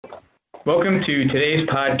Welcome to today's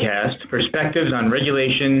podcast, Perspectives on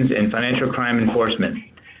Regulations and Financial Crime Enforcement.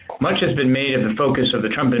 Much has been made of the focus of the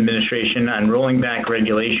Trump administration on rolling back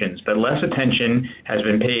regulations, but less attention has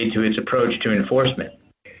been paid to its approach to enforcement.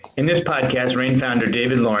 In this podcast, RAIN founder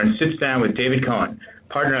David Lawrence sits down with David Cohen,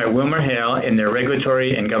 partner at WilmerHale in their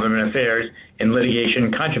regulatory and government affairs and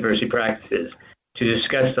litigation controversy practices, to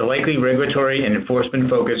discuss the likely regulatory and enforcement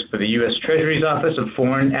focus for the U.S. Treasury's Office of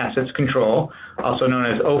Foreign Assets Control, also known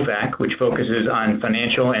as OFAC, which focuses on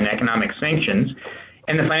financial and economic sanctions,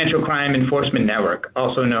 and the Financial Crime Enforcement Network,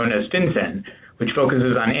 also known as FinCEN, which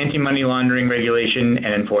focuses on anti-money laundering regulation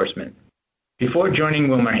and enforcement. Before joining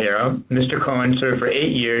WilmerHale, Mr. Cohen served for 8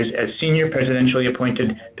 years as senior presidentially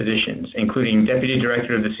appointed positions, including Deputy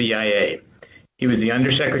Director of the CIA. He was the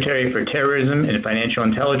Undersecretary for Terrorism and Financial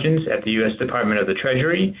Intelligence at the U.S. Department of the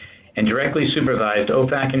Treasury and directly supervised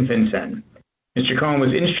OFAC and FinCEN. Mr. Cohen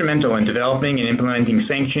was instrumental in developing and implementing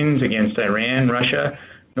sanctions against Iran, Russia,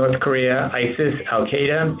 North Korea, ISIS,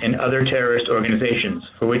 Al-Qaeda, and other terrorist organizations,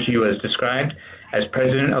 for which he was described as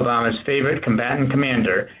President Obama's favorite combatant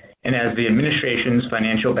commander and as the administration's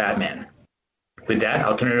financial Batman. With that,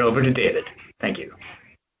 I'll turn it over to David. Thank you.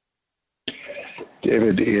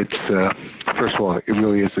 David, it's first of all, it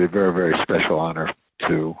really is a very, very special honor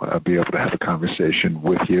to be able to have a conversation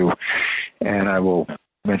with you. And I will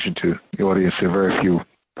mention to the audience there are very few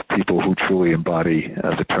people who truly embody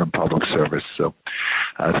the term public service. So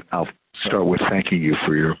I'll start with thanking you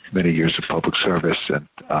for your many years of public service and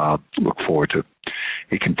look forward to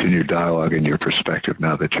a continued dialogue in your perspective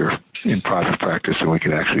now that you're in private practice and we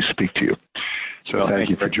can actually speak to you. So thank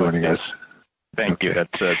you for joining us. Thank you.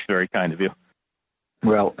 That's very kind of you.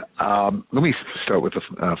 Well, let me start with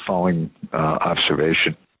the following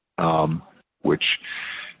observation, which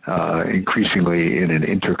increasingly in an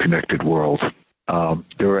interconnected world,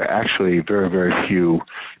 there are actually very, very few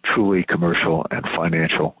truly commercial and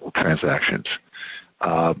financial transactions.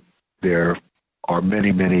 There are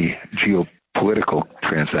many, many geopolitical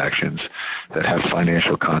transactions that have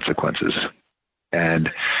financial consequences.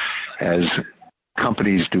 And as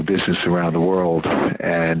companies do business around the world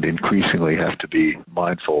and increasingly have to be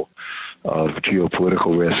mindful of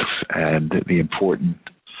geopolitical risks and the important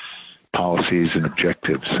policies and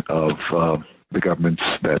objectives of the governments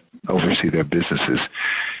that oversee their businesses.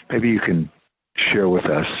 Maybe you can share with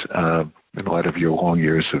us, in light of your long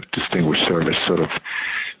years of distinguished service, sort of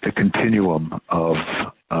the continuum of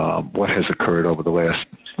what has occurred over the last,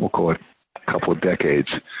 we'll call it, couple of decades,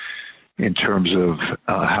 in terms of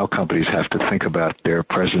how companies have to think about their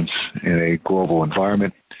presence in a global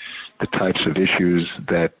environment, the types of issues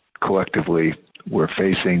that collectively we're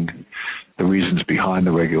facing, the reasons behind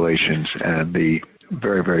the regulations, and the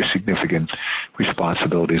very, very significant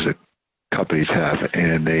responsibilities that companies have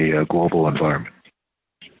in a global environment.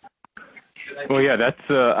 Well, yeah, that's.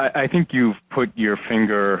 I think you've put your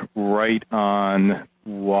finger right on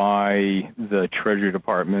why the Treasury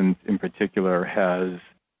Department in particular has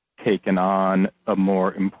taken on a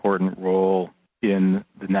more important role in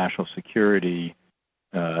the national security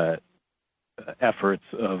efforts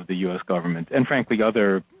of the U.S. government, and frankly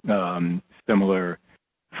other similar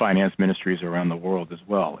finance ministries around the world as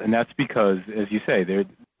well. And that's because, as you say,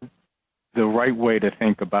 the right way to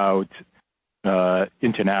think about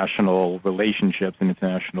international relationships and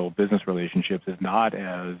international business relationships is not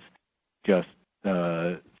as just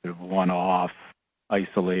sort of one-off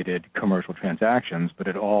isolated commercial transactions, but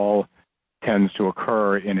it all tends to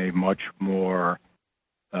occur in a much more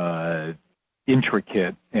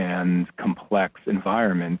intricate and complex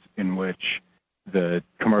environment in which the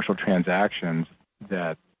commercial transactions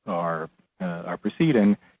that are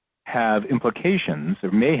proceeding have implications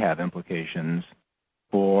or may have implications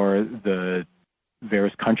for the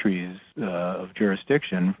various countries of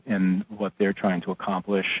jurisdiction in what they're trying to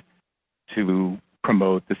accomplish to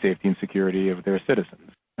promote the safety and security of their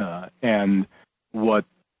citizens. And what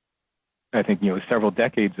I think, several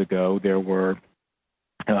decades ago, there were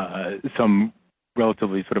some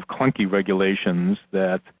relatively sort of clunky regulations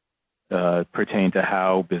that pertain to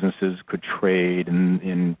how businesses could trade, and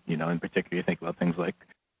in particular, you think about things like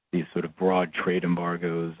these sort of broad trade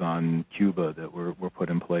embargoes on Cuba that were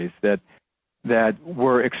put in place that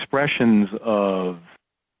were expressions of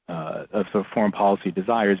sort of foreign policy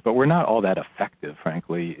desires, but were not all that effective,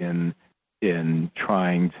 frankly, in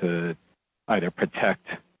trying to either protect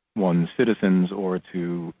one's citizens or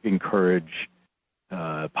to encourage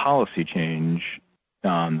policy change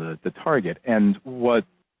on the target. And what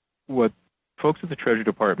folks at the Treasury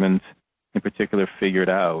Department in particular figured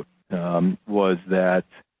out was that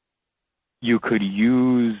you could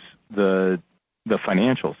use the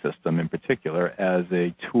financial system in particular as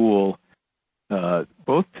a tool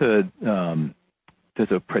both to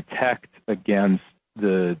protect against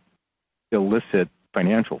the illicit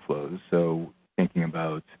financial flows. So thinking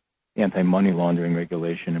about anti-money laundering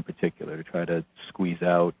regulation in particular, to try to squeeze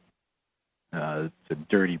out the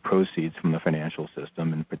dirty proceeds from the financial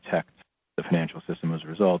system and protect the financial system as a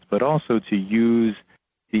result, but also to use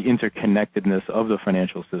the interconnectedness of the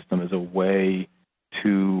financial system as a way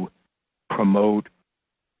to promote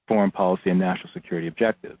foreign policy and national security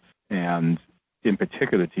objectives, and in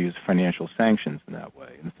particular to use financial sanctions in that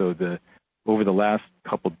way. And so over the last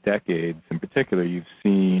couple decades in particular, you've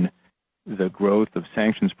seen the growth of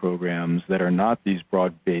sanctions programs that are not these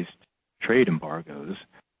broad-based trade embargoes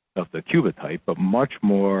of the Cuba type, but much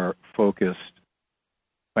more focused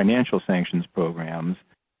financial sanctions programs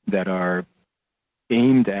that are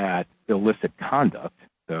aimed at illicit conduct.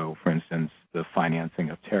 So, for instance, the financing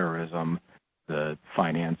of terrorism, the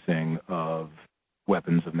financing of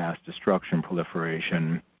weapons of mass destruction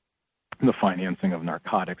proliferation, the financing of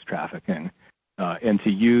narcotics trafficking, and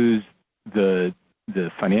to use the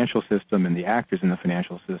financial system and the actors in the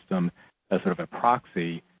financial system as sort of a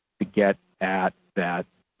proxy to get at that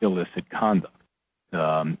illicit conduct.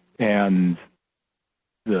 And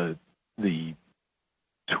the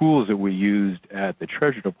tools that we used at the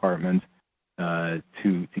Treasury Department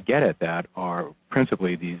to get at that are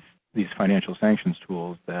principally these financial sanctions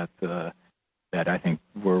tools that I think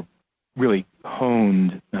were really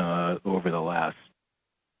honed over the last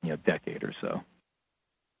decade or so.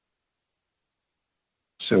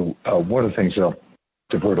 So one of the things, I'll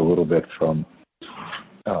divert a little bit from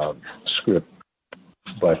script,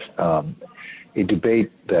 but a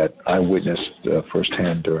debate that I witnessed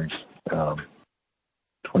firsthand during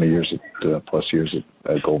 20 years plus years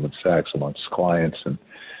at Goldman Sachs amongst clients and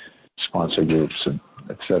sponsor groups and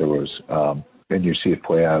et cetera, and you see it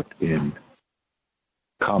play out in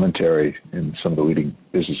commentary in some of the leading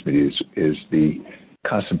business media, is the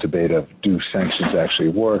constant debate of, do sanctions actually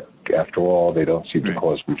work? After all, they don't seem to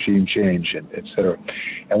cause regime change, and et cetera.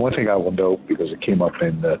 And one thing I will note, because it came up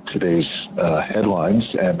in today's headlines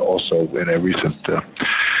and also in a recent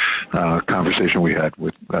conversation we had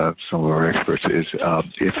with some of our experts, is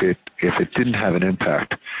if it didn't have an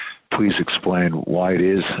impact, please explain why it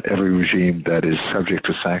is every regime that is subject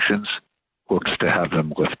to sanctions looks to have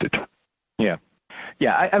them lifted. Yeah.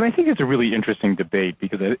 Yeah, I think it's a really interesting debate,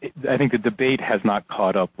 because I think the debate has not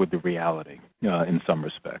caught up with the reality in some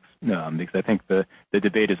respects, because I think the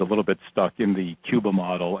debate is a little bit stuck in the Cuba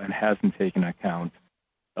model and hasn't taken account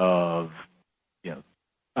of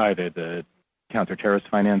either the counter-terrorist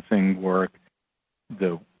financing work,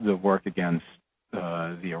 the work against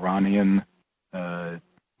the Iranian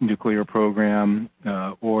nuclear program,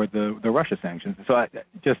 or the Russia sanctions. So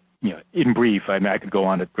in brief, I could go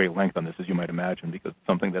on at great length on this, as you might imagine, because it's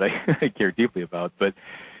something that I care deeply about. But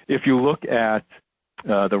if you look at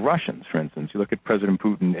the Russians, for instance, you look at President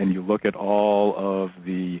Putin, and you look at all of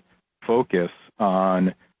the focus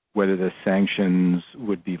on whether the sanctions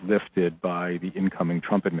would be lifted by the incoming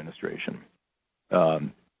Trump administration,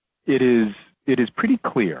 it is pretty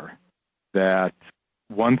clear that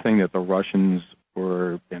one thing that the Russians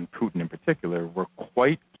and Putin in particular, were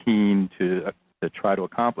quite keen to try to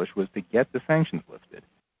accomplish was to get the sanctions lifted.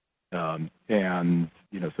 And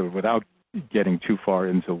so without getting too far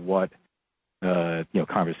into what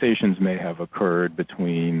conversations may have occurred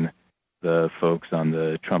between the folks on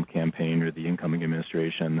the Trump campaign or the incoming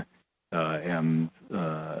administration and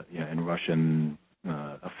Russian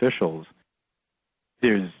officials,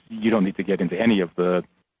 you don't need to get into any of the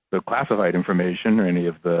classified information or any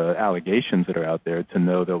of the allegations that are out there to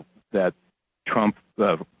know that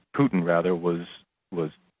Putin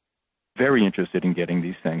was very interested in getting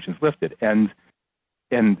these sanctions lifted, and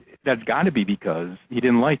that's got to be because he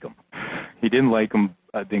didn't like them. He didn't like them,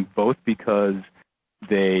 I think, both because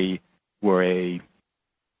they were a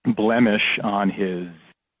blemish on his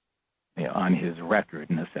record,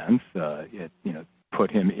 in a sense. It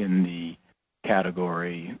put him in the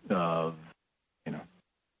category of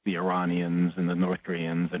the Iranians and the North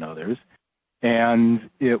Koreans and others, and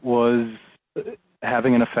it was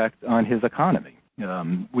having an effect on his economy.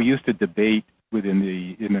 We used to debate within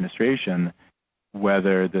the administration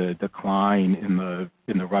whether the decline in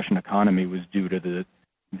the Russian economy was due to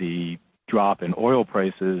the drop in oil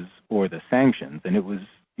prices or the sanctions, and it was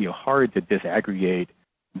hard to disaggregate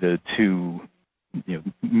the two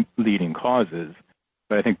leading causes.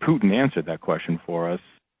 But I think Putin answered that question for us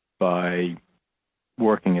by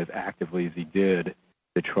working as actively as he did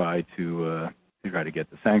to try to get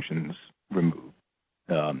the sanctions removed.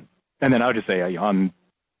 And then I'll just say, on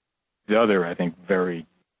the other, I think, very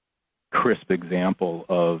crisp example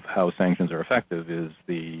of how sanctions are effective is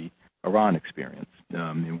the Iran experience.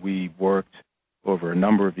 And we worked over a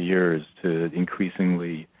number of years to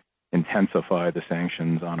increasingly intensify the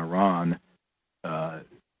sanctions on Iran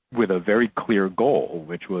with a very clear goal,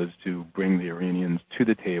 which was to bring the Iranians to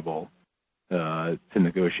the table to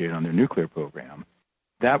negotiate on their nuclear program.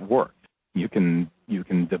 That worked. You can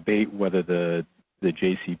debate whether the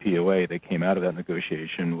JCPOA that came out of that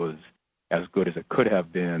negotiation was as good as it could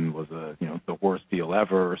have been, was the worst deal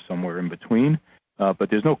ever, or somewhere in between. But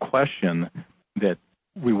there's no question that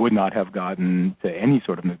we would not have gotten to any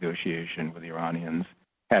sort of negotiation with the Iranians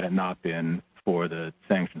had it not been for the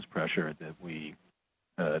sanctions pressure that we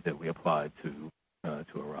applied to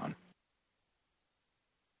Iran.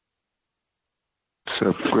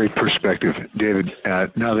 So great perspective, David.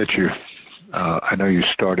 Now that I know you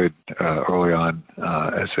started early on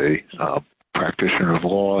as a practitioner of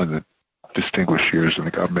law and the distinguished years in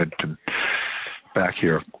the government and back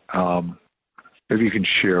here. Maybe you can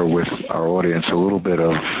share with our audience a little bit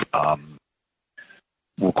of,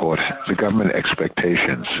 we'll call it the government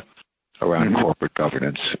expectations around corporate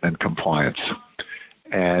governance and compliance.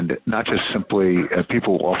 And not just simply,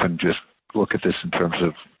 people often just look at this in terms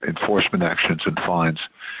of enforcement actions and fines,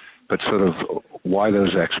 but sort of why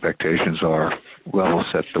those expectations are level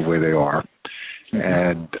set the way they are,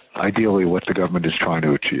 and ideally what the government is trying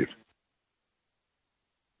to achieve.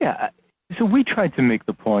 Yeah, so we tried to make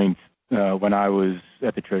the point when I was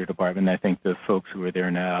at the Treasury Department, and I think the folks who are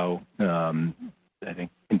there now, I think,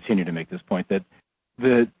 continue to make this point, that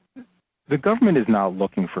the government is not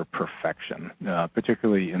looking for perfection,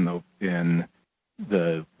 particularly in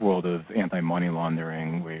the world of anti-money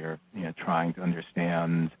laundering, where you're trying to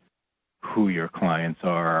understand who your clients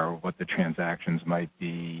are, what the transactions might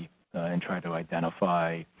be, and try to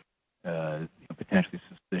identify potentially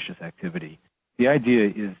suspicious activity. The idea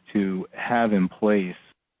is to have in place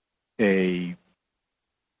a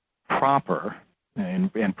proper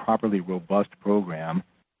and properly robust program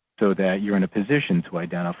so that you're in a position to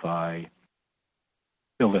identify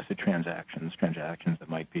illicit transactions that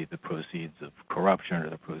might be the proceeds of corruption or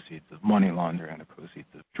the proceeds of money laundering, the proceeds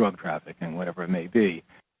of drug trafficking, whatever it may be,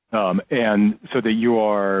 and so that you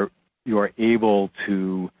are able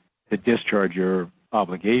to discharge your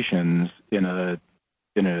obligations in a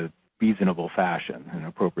reasonable fashion, an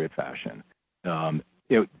appropriate fashion.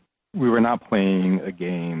 We were not playing a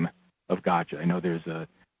game of gotcha. I know there's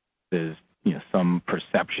some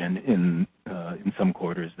perception in some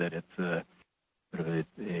quarters that it's sort of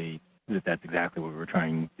that's exactly what we were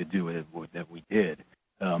trying to do that we did.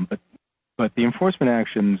 But the enforcement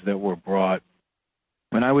actions that were brought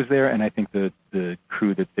when I was there, and I think the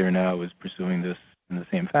crew that's there now is pursuing this in the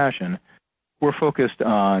same fashion, were focused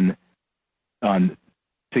on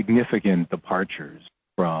significant departures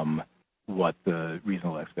from what the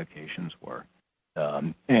reasonable expectations were.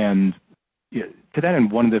 And to that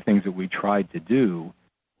end, one of the things that we tried to do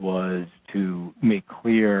was to make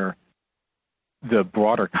clear the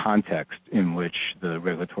broader context in which the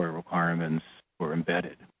regulatory requirements were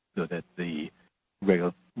embedded, so that the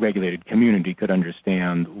regulated community could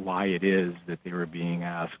understand why it is that they were being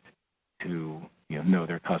asked to know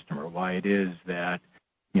their customer, why it is that,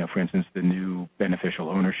 for instance, the new beneficial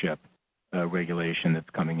ownership regulation that's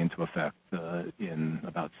coming into effect in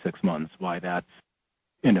about 6 months, why that's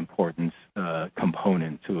an important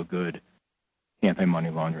component to a good anti-money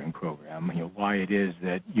laundering program. Why it is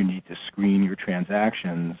that you need to screen your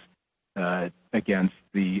transactions against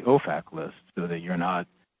the OFAC list so that you're not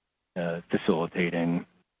facilitating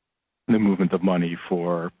the movement of money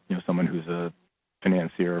for someone who's a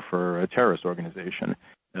financier for a terrorist organization.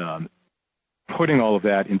 Putting all of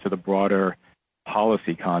that into the broader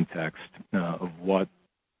policy context of what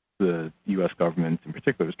the U.S. government in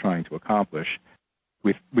particular is trying to accomplish,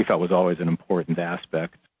 we felt was always an important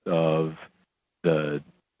aspect of the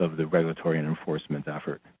regulatory and enforcement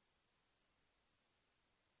effort.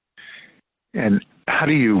 And how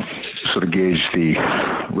do you sort of gauge the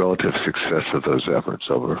relative success of those efforts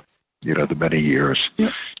over, the many years?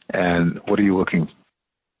 Yeah. And what are you looking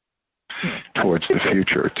towards the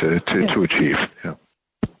future to achieve? Yeah.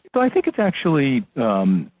 So I think it's actually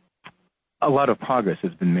a lot of progress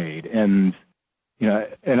has been made, and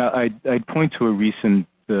I'd point to a recent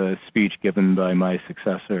speech given by my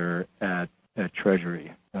successor at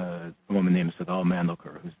Treasury, a woman named Sigal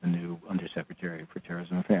Mandelker, who's the new Undersecretary for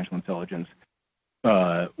Terrorism and Financial Intelligence,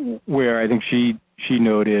 where I think she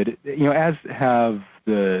noted, as have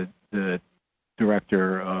the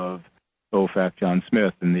director of OFAC, John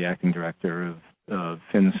Smith, and the acting director of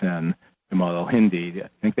FinCEN, Jamal El-Hindi. I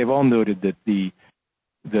think they've all noted that the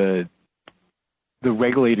the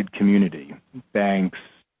regulated community, banks,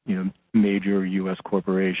 major U.S.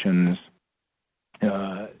 corporations,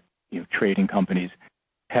 trading companies,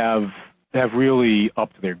 have really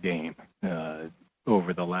upped their game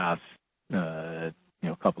over the last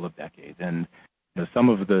couple of decades, and some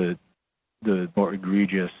of the more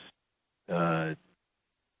egregious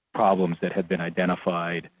problems that had been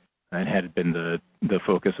identified and had been the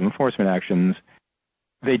focus of enforcement actions,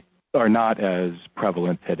 they are not as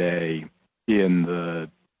prevalent today in the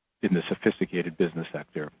sophisticated business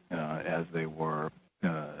sector as they were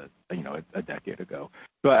a decade ago.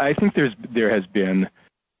 But I think there has been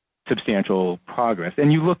substantial progress.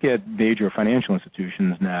 And you look at major financial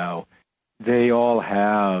institutions now, they all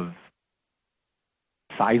have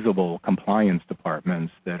sizable compliance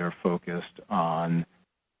departments that are focused on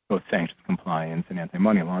both sanctions compliance and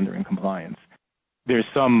anti-money laundering compliance. There's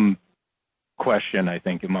some question, I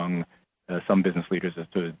think, among some business leaders as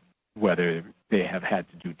to whether they have had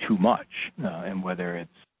to do too much and whether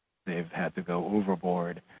they've had to go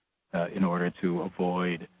overboard in order to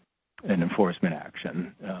avoid an enforcement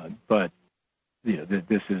action. But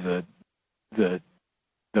this is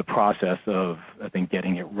the process of, I think,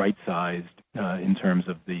 getting it right-sized in terms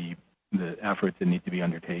of the efforts that need to be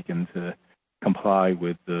undertaken to comply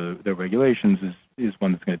with the regulations is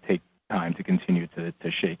one that's going to take time to continue to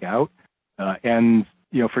shake out. And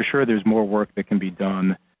for sure, there's more work that can be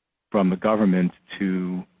done from the government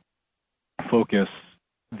to focus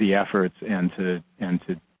the efforts and to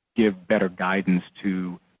give better guidance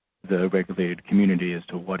to the regulated community as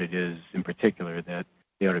to what it is in particular that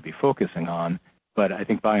they ought to be focusing on. But I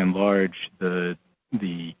think by and large, the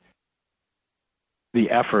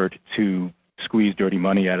effort to squeeze dirty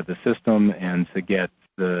money out of the system and to get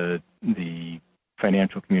the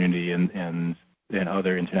financial community and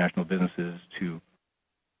other international businesses to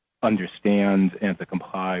understand and to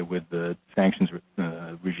comply with the sanctions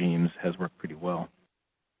regimes has worked pretty well.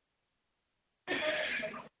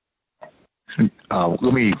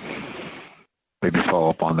 Let me maybe follow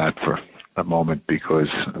up on that for a moment, because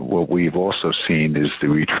what we've also seen is the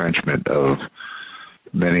retrenchment of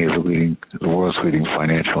many of the world's leading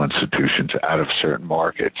financial institutions out of certain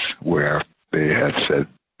markets where they have said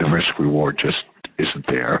the risk reward just isn't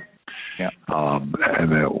there. Yeah.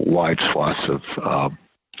 And the wide swaths of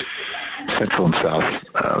Central and South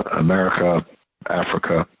America,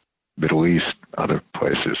 Africa, Middle East, other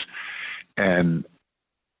places. And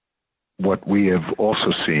what we have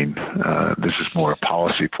also seen, this is more a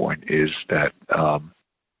policy point, is that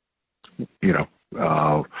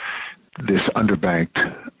these underbanked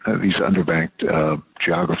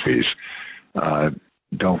geographies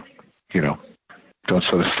don't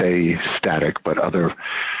sort of stay static, but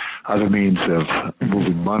other means of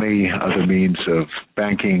moving money, other means of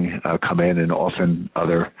banking come in, and often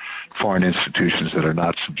other foreign institutions that are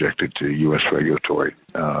not subjected to U.S. regulatory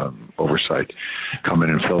oversight come in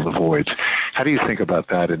and fill the voids. How do you think about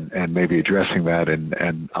that and maybe addressing that?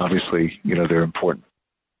 And obviously, there are important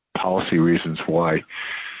policy reasons why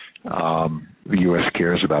the U.S.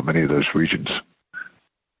 cares about many of those regions.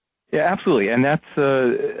 Yeah, absolutely. And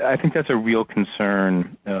I think that's a real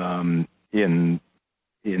concern in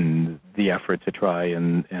the effort to try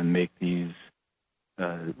and make these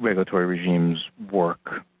regulatory regimes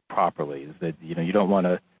work properly. Is that you don't want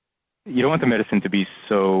the medicine to be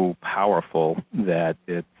so powerful that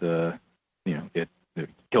it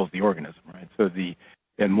kills the organism, right? So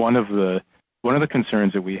one of the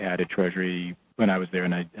concerns that we had at Treasury when I was there,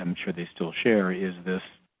 and I'm sure they still share, is this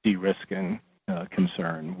de-risking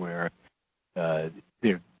concern, where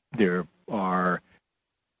there are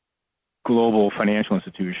global financial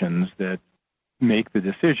institutions that make the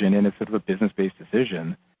decision, and it's sort of a business-based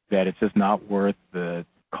decision, that it's just not worth the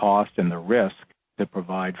cost and the risk to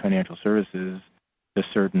provide financial services to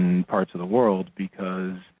certain parts of the world,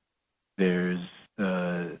 because there's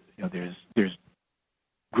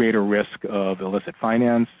greater risk of illicit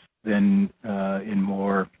finance than in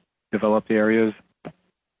more developed areas,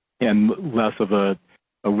 and less of a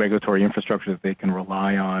regulatory infrastructure that they can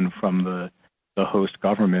rely on from the host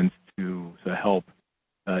governments to help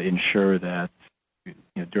ensure that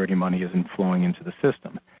dirty money isn't flowing into the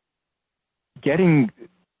system.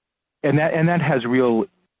 That has real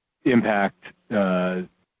impact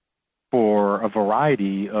for a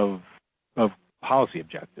variety of policy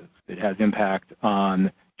objectives. It has impact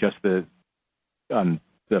on just the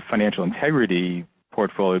financial integrity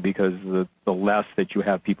portfolio, because the less that you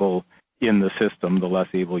have people in the system, the less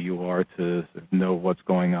able you are to know what's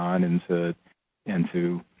going on and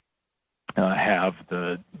to have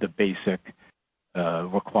the basic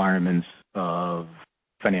requirements of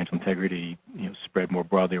financial integrity spread more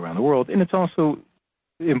broadly around the world. And it's also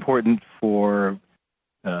important for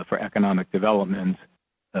economic development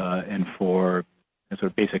and for sort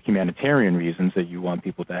of basic humanitarian reasons that you want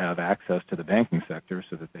people to have access to the banking sector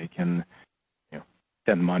so that they can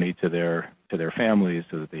send money to their families,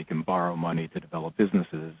 so that they can borrow money to develop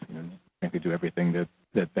businesses, and frankly do everything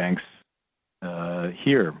that banks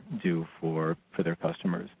here do for their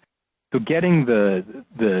customers. So getting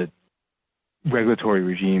the regulatory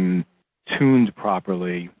regime tuned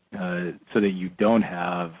properly so that you don't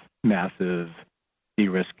have massive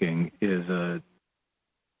de-risking is an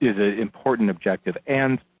important objective,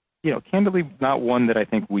 and candidly not one that I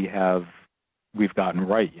think we've gotten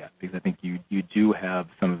right yet, because I think you do have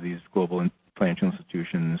some of these global financial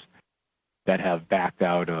institutions that have backed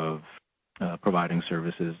out of providing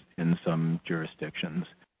services in some jurisdictions.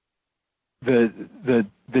 The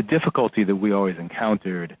difficulty that we always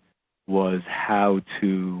encountered was how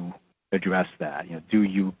to address that. Do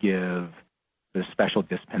you give the special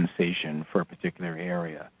dispensation for a particular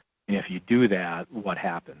area? And if you do that, what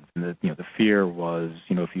happens? And the fear was,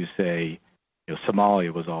 if you say,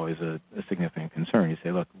 Somalia was always a significant concern. You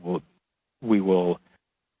say, look, we will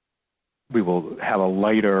have a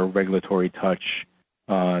lighter regulatory touch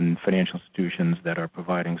on financial institutions that are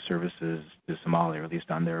providing services to Somalia, or at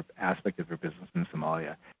least on their aspect of their business in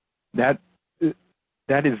Somalia. That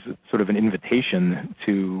is sort of an invitation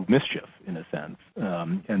to mischief, in a sense.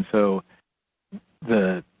 And so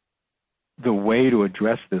the way to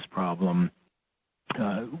address this problem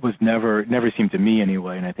was never seemed to me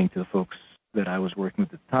anyway, and I think to the folks that I was working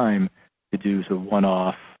with at the time, to do sort of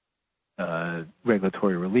one-off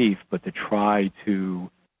regulatory relief, but to try to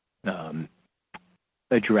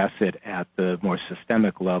address it at the more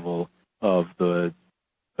systemic level of the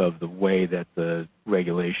way that the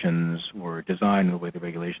regulations were designed, the way the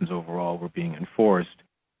regulations overall were being enforced,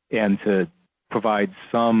 and to provide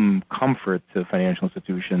some comfort to financial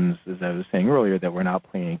institutions, as I was saying earlier, that we're not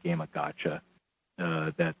playing a game of gotcha,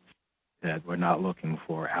 that we're not looking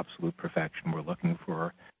for absolute perfection. We're looking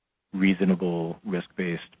for reasonable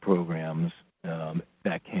risk-based programs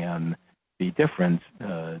that can be different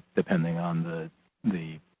depending on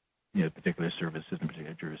the particular services and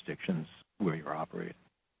particular jurisdictions where you're operating.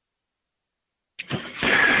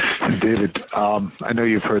 David, I know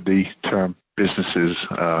you've heard the term businesses,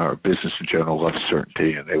 or business in general, love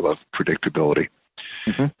certainty, and they love predictability.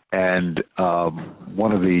 Mm-hmm. And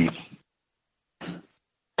one of the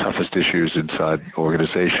toughest issues inside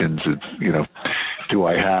organizations is, do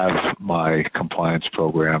I have my compliance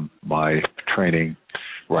program, my training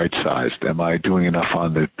right-sized? Am I doing enough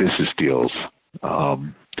on the business deals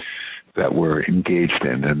that we're engaged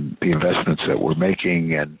in, and the investments that we're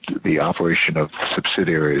making, and the operation of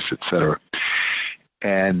subsidiaries, et cetera?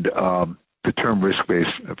 And the term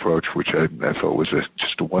risk-based approach, which I thought was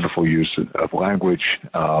just a wonderful use of language,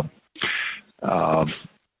 a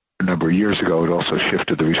number of years ago, it also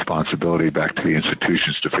shifted the responsibility back to the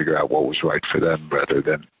institutions to figure out what was right for them, rather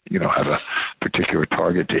than have a particular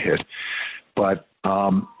target to hit. But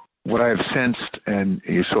what I have sensed, and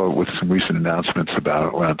you saw it with some recent announcements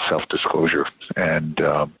around self-disclosure and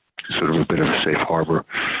sort of a bit of a safe harbor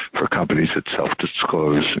for companies that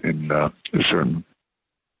self-disclose in certain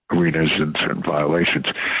arenas and certain violations.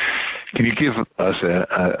 Can you give us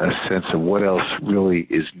a sense of what else really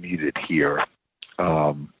is needed here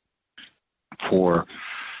to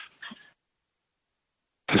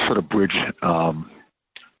sort of bridge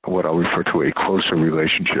what I'll refer to a closer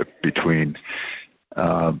relationship between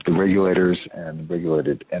the regulators and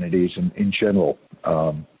regulated entities, and in general,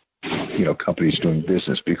 companies doing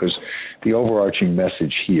business? Because the overarching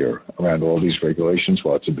message here around all these regulations,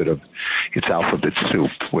 well, it's alphabet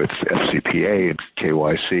soup with FCPA and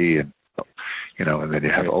KYC and then you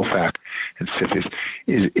have OFAC and CFIUS,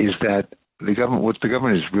 is that what the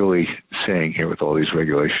government is really saying here with all these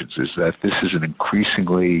regulations is that this is an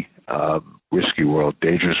increasingly risky world,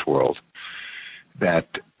 dangerous world, that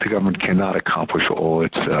the government cannot accomplish all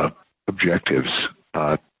its objectives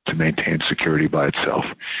to maintain security by itself.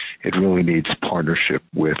 It really needs partnership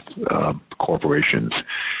with corporations.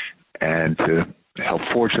 And to help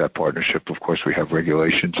forge that partnership, of course, we have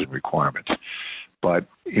regulations and requirements. But,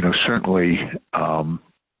 certainly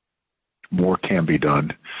more can be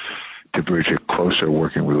done to bridge a closer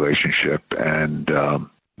working relationship and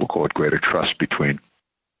we'll call it greater trust between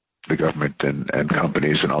the government and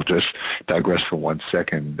companies. And I'll just digress for 1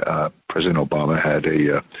 second. President Obama had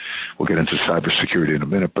we'll get into cybersecurity in a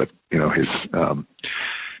minute, but, his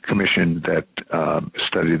commission that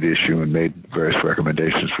studied the issue and made various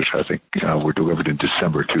recommendations, which I think were delivered in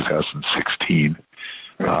December 2016.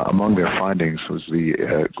 Among their findings was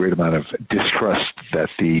the great amount of distrust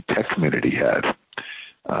that the tech community had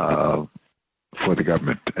for the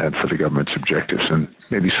government and for the government's objectives, and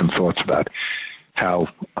maybe some thoughts about how,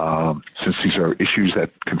 since these are issues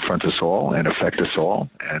that confront us all and affect us all,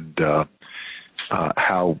 and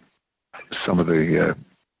how some of the,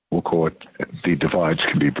 we'll call it, the divides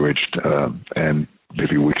can be bridged, and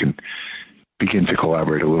maybe we can begin to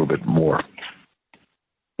collaborate a little bit more.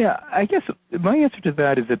 Yeah, I guess my answer to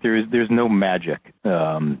that is that there's no magic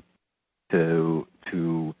to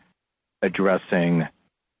addressing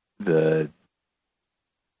the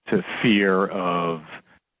fear of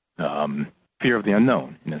the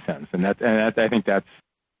unknown, in a sense, and I think that's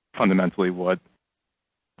fundamentally what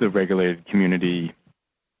the regulated community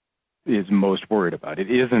is most worried about. It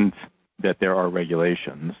isn't that there are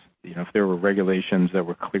regulations. If there were regulations that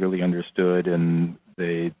were clearly understood and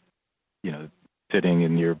they, sitting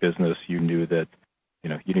in your business, you knew that,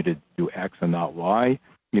 you needed to do X and not Y.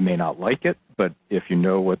 You may not like it, but if you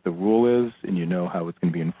know what the rule is and you know how it's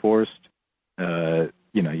going to be enforced, that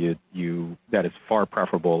is far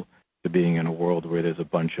preferable to being in a world where there's a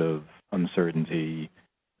bunch of uncertainty,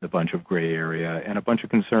 a bunch of gray area, and a bunch of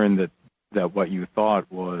concern that what you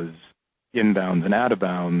thought was inbounds and out of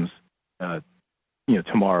bounds,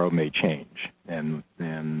 tomorrow may change, and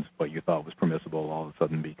what you thought was permissible all of a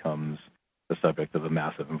sudden becomes the subject of a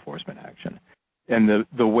massive enforcement action. And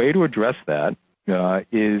the way to address that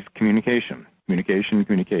is communication. You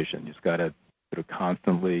just got to sort of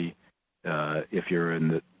constantly, if you're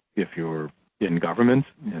in government,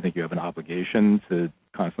 I think you have an obligation to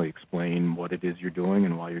constantly explain what it is you're doing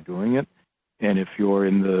and why you're doing it. And if you're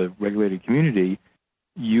in the regulated community,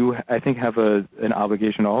 you, I think, have an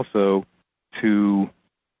obligation also to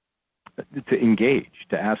engage,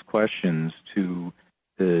 to ask questions, to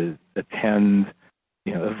attend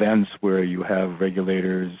events where you have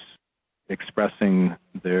regulators expressing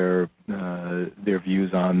their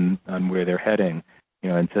views on where they're heading,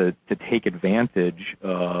 and to take advantage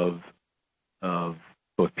of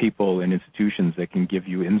both people and institutions that can give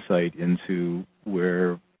you insight into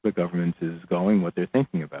where the government is going, what they're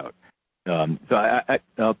thinking about. So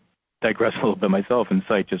I'll digress a little bit myself and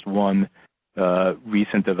cite just one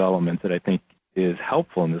recent development that I think is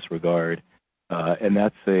helpful in this regard, and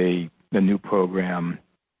that's a new program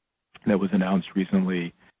that was announced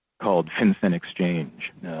recently called FinCEN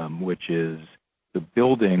Exchange, which is the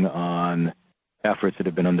building on efforts that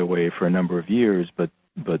have been underway for a number of years, but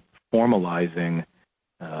formalizing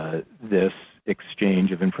this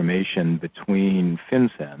exchange of information between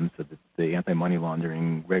FinCEN, so the anti-money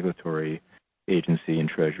laundering regulatory agency and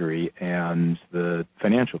Treasury, and the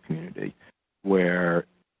financial community, where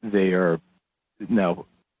they are now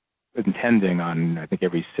intending on, I think,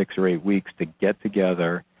 every 6 or 8 weeks to get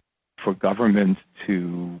together for government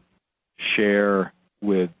to share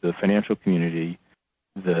with the financial community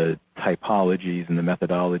the typologies and the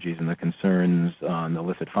methodologies and the concerns on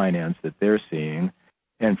illicit finance that they're seeing,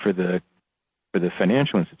 and for the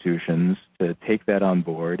financial institutions to take that on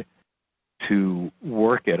board, to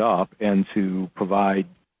work it up, and to provide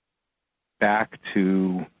back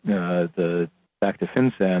to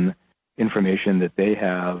FinCEN information that they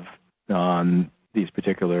have on these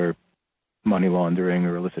particular money laundering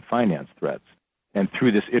or illicit finance threats. And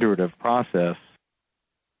through this iterative process,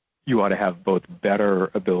 you ought to have both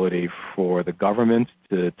better ability for the government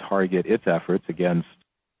to target its efforts against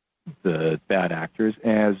the bad actors,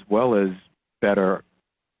 as well as better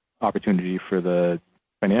opportunity for the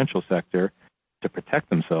financial sector to protect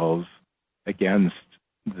themselves against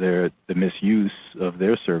the misuse of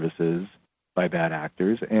their services by bad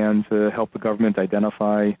actors, and to help the government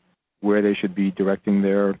identify where they should be directing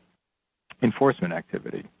their enforcement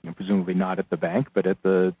activity. Presumably not at the bank, but at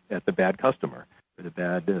the bad customer, or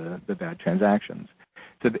the bad transactions.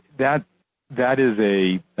 So that is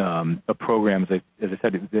a program, as I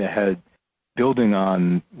said, that had building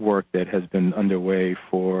on work that has been underway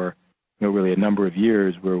for really a number of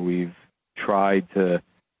years, where we've tried to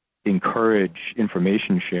encourage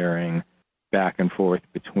information sharing back and forth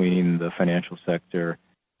between the financial sector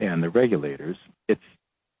and the regulators.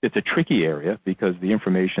 It's a tricky area because the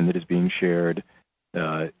information that is being shared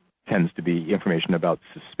tends to be information about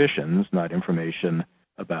suspicions, not information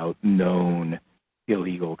about known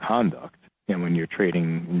illegal conduct. And when you're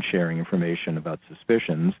trading and sharing information about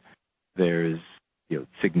suspicions, there's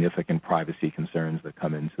significant privacy concerns that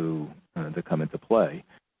come into play.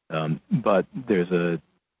 But there's an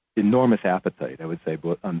enormous appetite, I would say,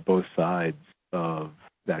 on both sides of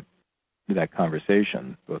that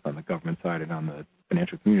conversation, both on the government side and on the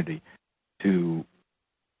financial community, to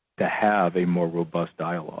have a more robust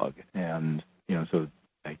dialogue. And so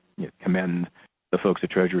I commend the folks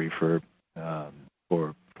at Treasury for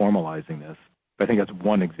formalizing this. I think that's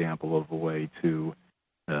one example of a way to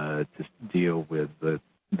deal with the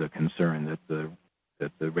concern that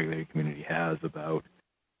the regulated community has about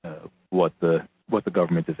what the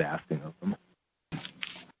government is asking of them.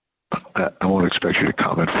 I won't expect you to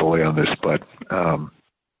comment fully on this, but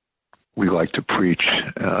we like to preach.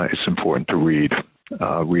 It's important to read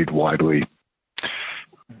widely,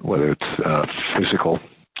 whether it's physical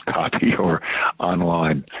copy or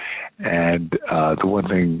online. And the one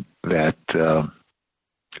thing that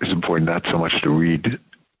is important, not so much to read,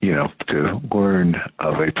 to learn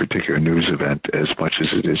of a particular news event as much as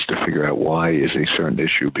it is to figure out why is a certain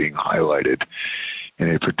issue being highlighted in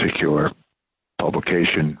a particular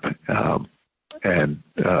publication and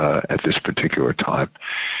at this particular time.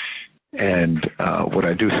 And what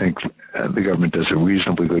I do think the government does a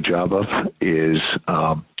reasonably good job of is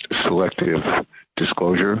selective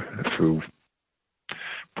disclosure through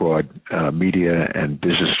broad media and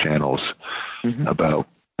business channels about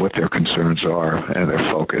what their concerns are and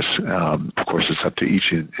their focus. Of course, it's up to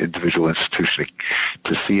each individual institution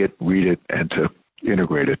to see it, read it, and to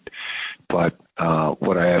integrate it. But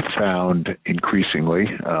what I have found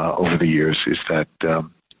increasingly over the years is that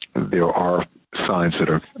there are signs that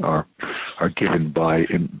are given by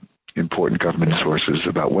important government sources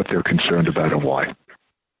about what they're concerned about and why.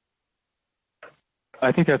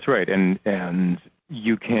 I think that's right, and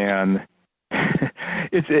you can.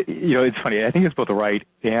 It's funny. I think it's both right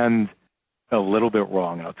and a little bit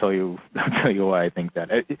wrong, and I'll tell you why I think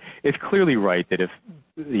that. It's clearly right that if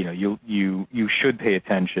you should pay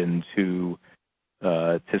attention to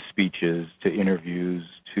speeches, to interviews,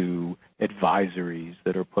 to advisories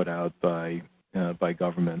that are put out by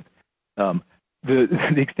government.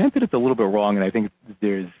 The extent that it's a little bit wrong, and I think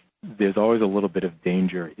there's always a little bit of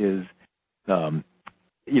danger, is I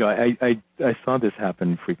saw this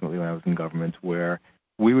happen frequently when I was in government, where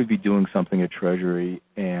we would be doing something at Treasury,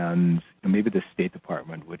 and maybe the State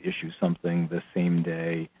Department would issue something the same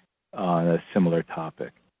day on a similar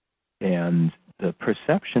topic, and the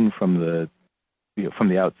perception from the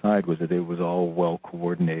outside was that it was all well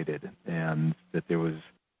coordinated and that there was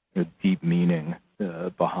deep meaning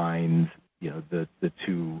behind the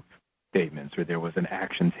two statements, or there was an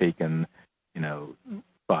action taken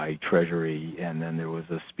by Treasury, and then there was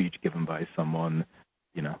a speech given by someone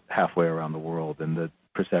halfway around the world, and the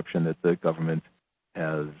perception that the government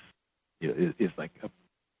has is like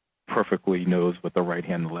perfectly knows what the right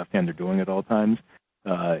hand and the left hand are doing at all times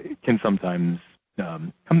can sometimes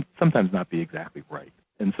not be exactly right.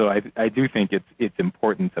 And so I do think it's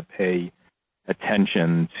important to pay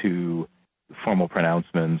attention to formal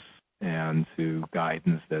pronouncements and to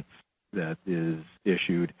guidance that is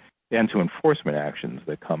issued and to enforcement actions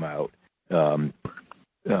that come out.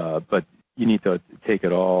 But you need to take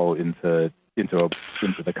it all into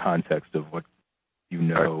the context of what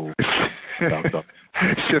about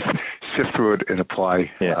sift through it and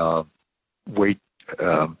apply weight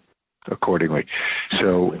accordingly.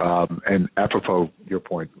 So, and apropos your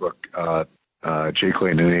point, look, Jay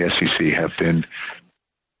Clayton and the SEC have been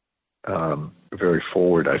very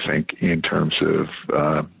forward, I think, in terms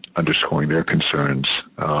of underscoring their concerns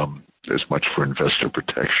as much for investor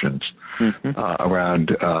protections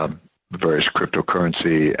around various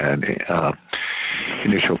cryptocurrency and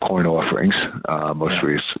initial coin offerings. Most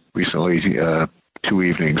recently, 2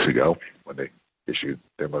 evenings ago, when they issued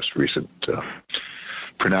their most recent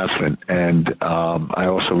pronouncement. And I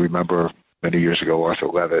also remember many years ago Arthur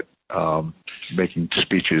Levitt making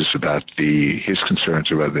speeches about his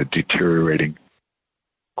concerns about the deteriorating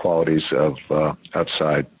qualities of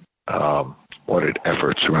outside audit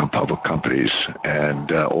efforts around public companies,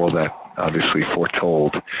 and all that obviously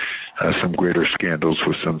foretold some greater scandals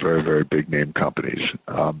with some very, very big name companies.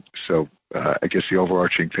 So I guess the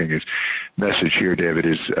overarching message here, David,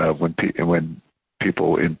 is when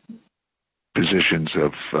people in positions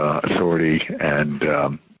of authority and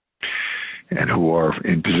who are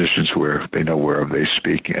in positions where they know where they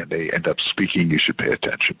speak and they end up speaking, you should pay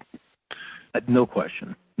attention. No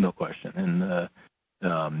question. And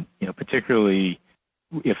particularly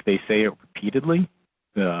if they say it repeatedly,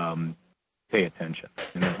 pay attention.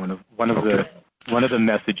 One of the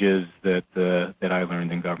messages that I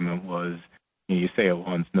learned in government was, you say it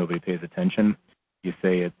once, nobody pays attention. You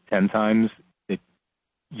say it 10 times,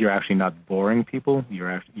 you're actually not boring people. You're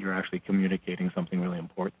actually communicating something really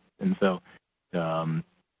important. And so,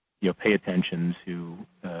 pay attention to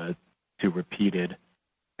repeated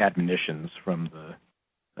admonitions from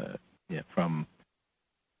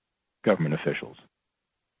government officials.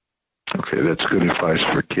 Okay, that's good advice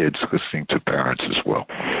for kids listening to parents as well.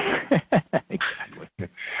 Exactly.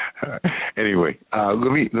 Anyway,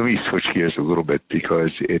 let me switch gears a little bit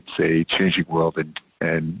because it's a changing world,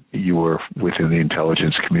 and you are within the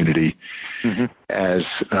intelligence community as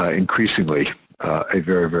increasingly a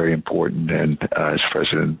very, very important, and as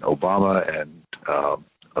President Obama and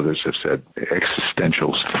others have said,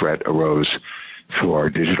 existential threat arose through our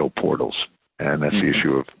digital portals, and that's the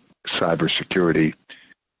issue of cybersecurity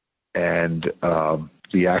and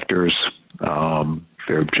the actors,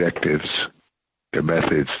 their objectives, their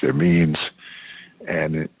methods, their means,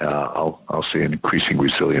 and I'll say an increasing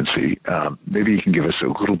resiliency. Maybe you can give us a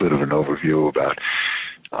little bit of an overview about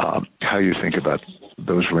how you think about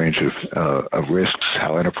those range of risks,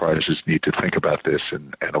 how enterprises need to think about this,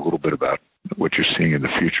 and a little bit about what you're seeing in the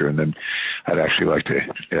future. And then I'd actually like to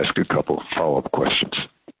ask a couple follow-up questions.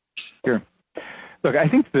 Sure. Look, I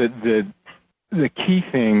think the key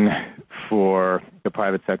thing for the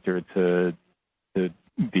private sector to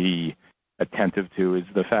be attentive to is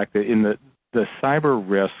the fact that in the cyber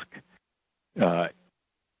risk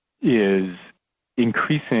is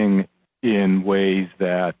increasing in ways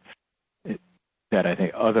that I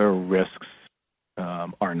think other risks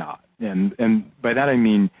are not, and by that I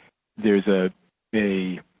mean there's a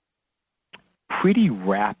pretty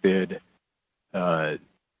rapid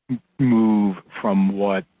move from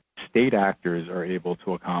what state actors are able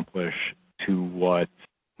to accomplish to what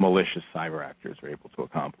malicious cyber actors are able to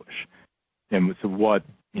accomplish. And so what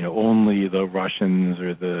only the Russians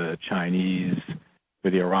or the Chinese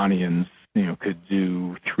or the Iranians could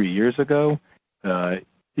do 3 years ago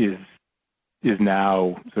is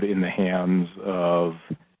now sort of in the hands of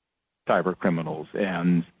cyber criminals,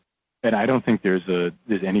 and I don't think there's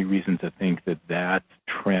any reason to think that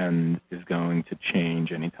trend is going to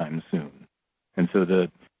change anytime soon. And so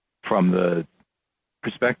from the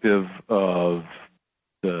perspective of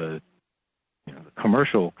the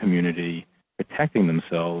commercial community protecting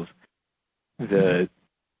themselves, this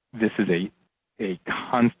is a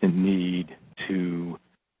constant need to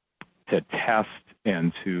test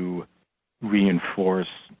and to reinforce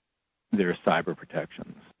their cyber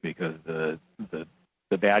protections, because the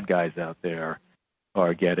bad guys out there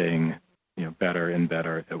are getting better and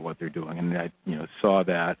better at what they're doing. And I saw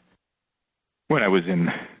that when I was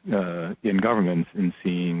in government and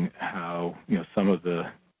seeing how some of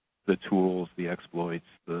the tools, the exploits,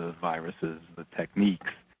 the viruses, the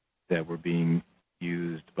techniques that were being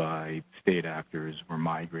used by state actors were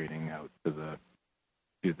migrating out to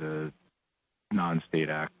the non-state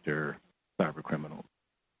actor cyber criminals.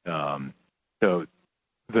 So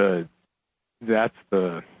that's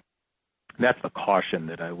the caution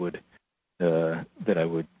that I would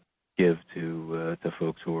give to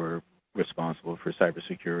folks who are responsible for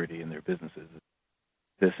cybersecurity in their businesses.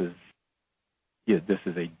 This is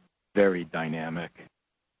a very dynamic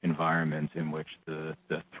environment in which the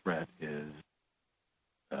threat is,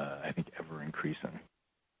 I think, ever increasing.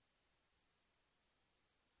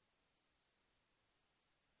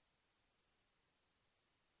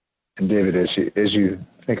 And David, as you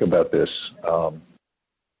think about this,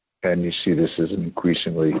 and you see this as an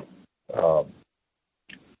increasingly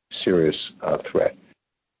serious threat,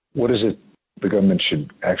 what is it the government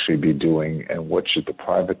should actually be doing, and what should the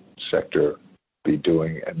private sector be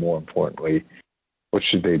doing, and more importantly, what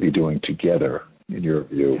should they be doing together, in your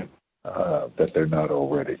view, that they're not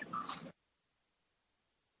already?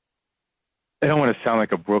 I don't want to sound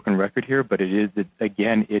like a broken record here, but it is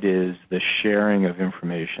the sharing of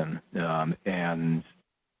information, and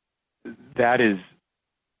that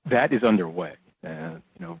is underway. In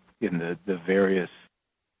the various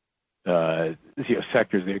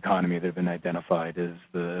sectors of the economy that have been identified as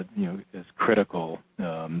as critical.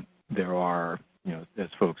 There are, as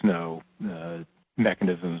folks know,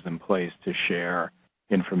 mechanisms in place to share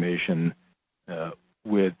information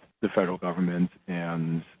with the federal government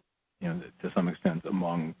and to some extent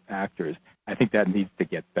among actors. I think that needs to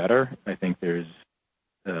get better. I think there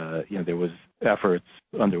was efforts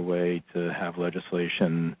underway to have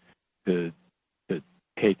legislation to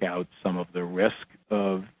take out some of the risk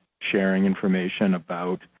of sharing information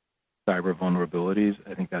about cyber vulnerabilities.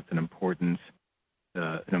 I think that's an important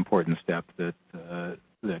step that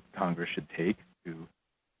Congress should take to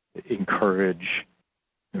encourage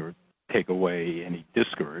or take away any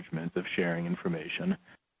discouragement of sharing information.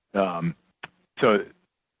 So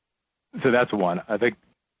that's one. I think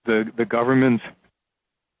the government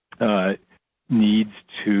needs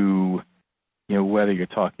to, whether you're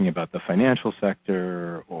talking about the financial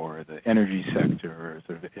sector or the energy sector or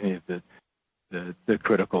sort of any of the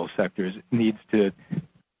critical sectors, needs to,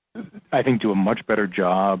 I think, do a much better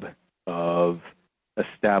job of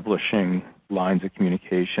establishing lines of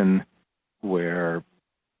communication where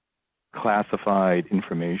classified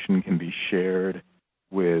information can be shared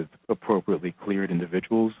with appropriately cleared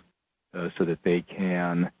individuals so that they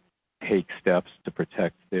can take steps to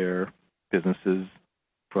protect their businesses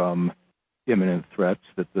from imminent threats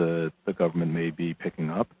that the government may be picking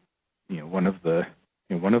up. One of the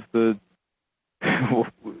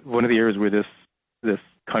areas where this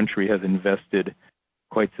country has invested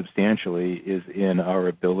quite substantially is in our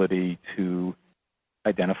ability to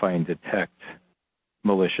identify and detect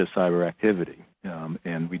malicious cyber activity,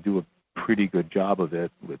 and we do a pretty good job of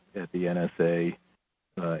it at the NSA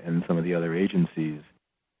and some of the other agencies.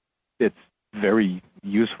 It's very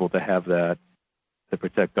useful to have that to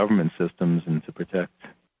protect government systems and to protect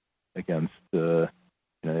against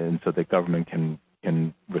and so that government can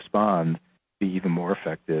respond, be even more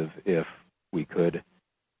effective if we could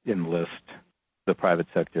enlist the private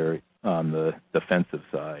sector on the defensive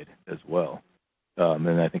side as well.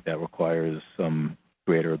 And I think that requires some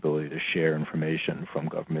greater ability to share information from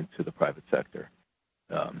government to the private sector.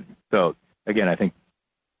 So again, I think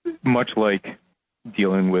much like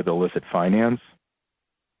dealing with illicit finance,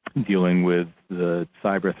 dealing with the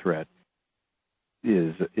cyber threat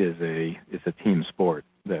is a team sport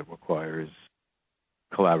that requires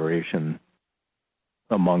collaboration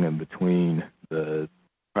among and between the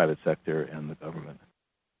private sector and the government.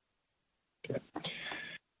 Okay.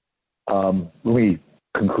 Let me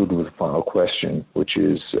conclude with a final question, which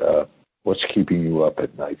is, what's keeping you up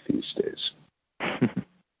at night these days?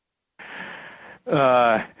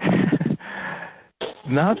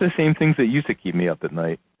 Not the same things that used to keep me up at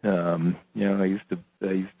night. I used to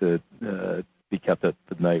be kept up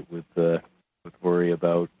at night with worry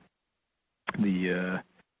about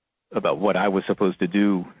about what I was supposed to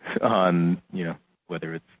do on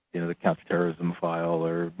whether it's the counterterrorism file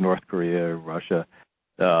or North Korea or Russia.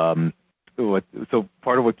 So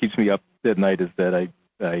part of what keeps me up at night is that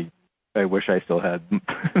I wish I still had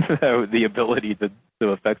the ability to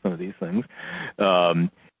affect some of these things.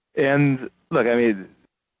 And look, I mean,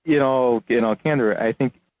 in all candor, I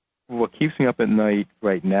think what keeps me up at night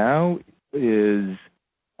right now is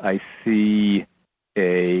I see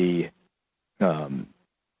a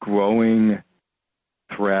growing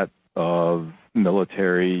threat of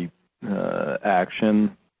military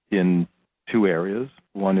action in two areas.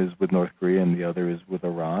 One is with North Korea and the other is with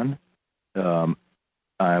Iran.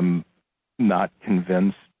 I'm not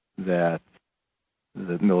convinced that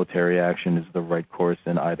the military action is the right course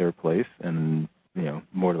in either place. And,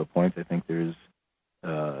 more to the point, I think there's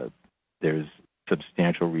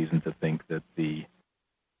substantial reason to think that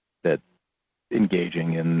that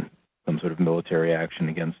engaging in some sort of military action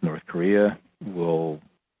against North Korea will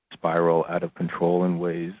spiral out of control in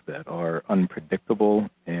ways that are unpredictable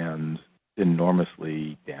and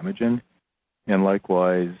enormously damaging. And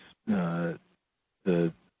likewise, there's,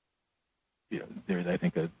 I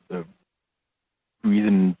think, a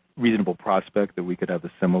reasonable prospect that we could have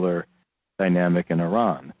a similar dynamic in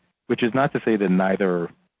Iran, which is not to say that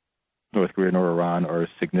neither North Korea nor Iran are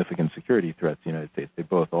significant security threats to the United States. They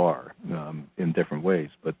both are in different ways,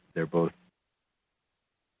 but they're both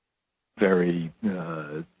very,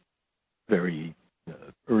 very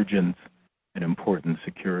urgent and important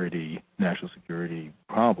national security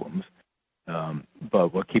problems.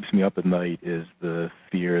 But what keeps me up at night is the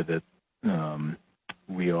fear that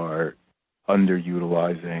we are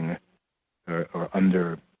underutilizing or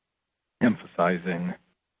under-emphasizing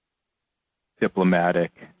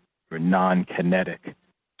diplomatic or non-kinetic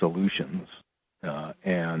solutions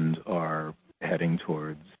and are heading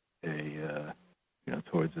towards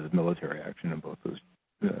towards a military action in both those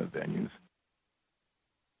venues.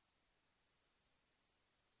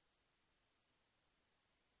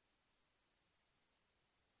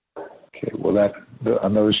 Okay, well,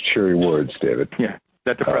 on those cheery words, David. Yeah, is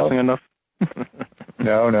that depressing enough?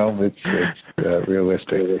 No, it's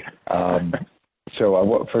realistic.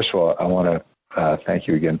 So, first of all, I want to thank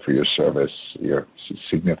you again for your service, your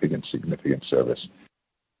significant service.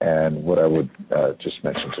 And what I would just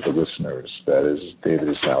mention to the listeners, that is, David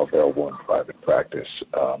is now available in private practice.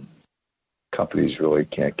 Companies really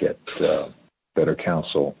can't get better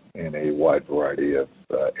counsel in a wide variety of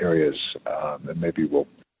areas. And maybe we'll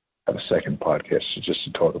have a second podcast just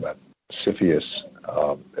to talk about CFIUS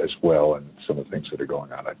as well and some of the things that are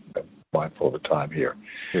going on. I'm mindful of the time here.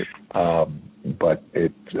 But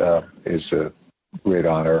it is a great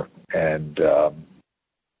honor, and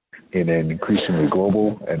in an increasingly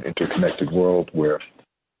global and interconnected world where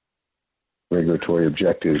regulatory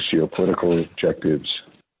objectives, geopolitical objectives,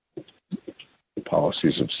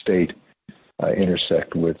 policies of state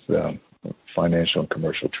intersect with financial and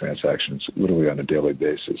commercial transactions literally on a daily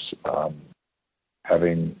basis.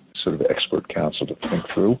 Having sort of expert counsel to think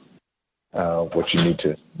through what you need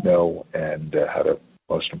to know and how to,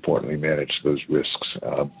 most importantly, manage those risks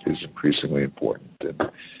is increasingly important.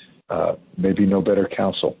 And maybe no better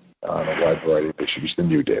counsel on a wide variety of issues than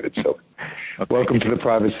you, David. So welcome to the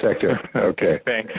private sector. Okay. Thanks.